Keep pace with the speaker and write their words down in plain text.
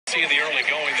See in the early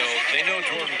going, though, they know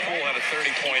Jordan Poole had a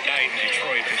 30-point night in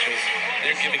Detroit because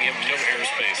they're giving him no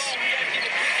airspace.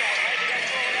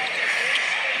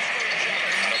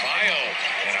 Adebayo,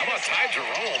 and how about Ty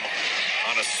Jerome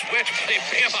on a switch? Played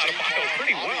Bam Adebayo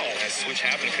pretty well. That switch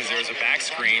happened because there was a back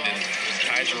screen, and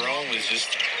Ty Jerome was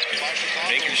just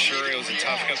making sure it was a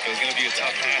tough cut. It was going to be a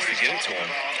tough pass to get it to him.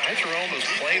 Ty Jerome has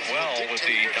played well with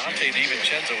the Dante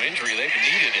DiVincenzo injury. They've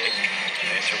needed it.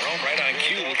 And Jerome, right on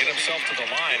cue, will get himself to the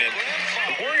line. And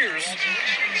the Warriors,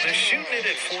 they're shooting it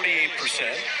at 48%.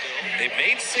 They've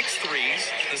made 6 threes.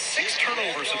 The 6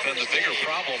 turnovers have been the bigger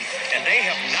problem, and they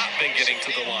have not been getting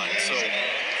to the line. So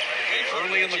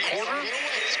early in the quarter,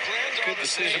 good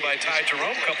decision by Ty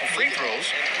Jerome. Couple free throws,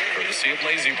 courtesy of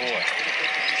Lazy Boy.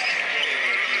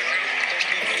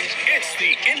 It's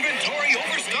the inventory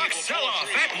overstock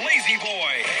sell-off at Lazy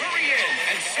Boy. Hurry in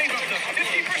and save up to 50%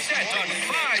 on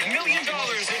 $5 million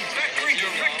in factory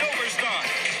direct overstock.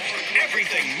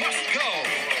 Everything must go.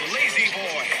 Lazy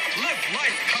Boy. Live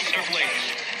life comfortably.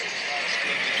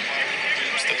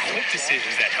 It's the quick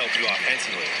decisions that help you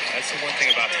offensively. That's the one thing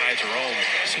about Ty Jerome.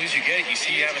 As soon as you get it, you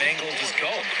see you have an angle, just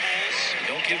go.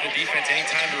 Don't give the defense any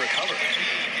time to recover.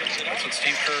 That's what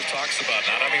Steve Kerr talks about,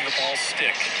 not having the ball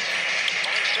stick.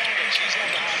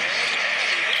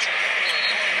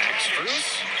 Max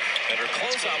Strus, better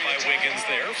closeout by Wiggins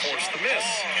there, forced the miss.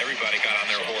 Everybody got on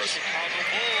their horse.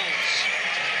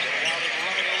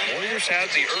 Warriors had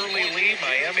the early lead.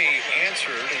 Miami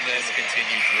answered and then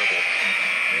continued dribble.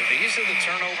 And these are the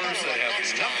turnovers that have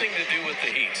nothing to do with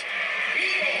the Heat.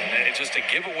 And it's just a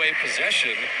giveaway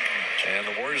possession. And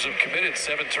the Warriors have committed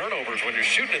 7 turnovers. When you're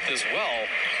shooting it this well,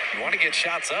 you want to get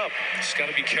shots up. Just got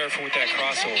to be careful with that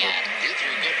crossover.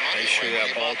 Make sure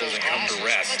that ball doesn't come to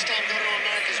rest.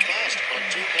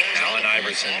 Allen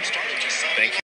Iverson, thank you.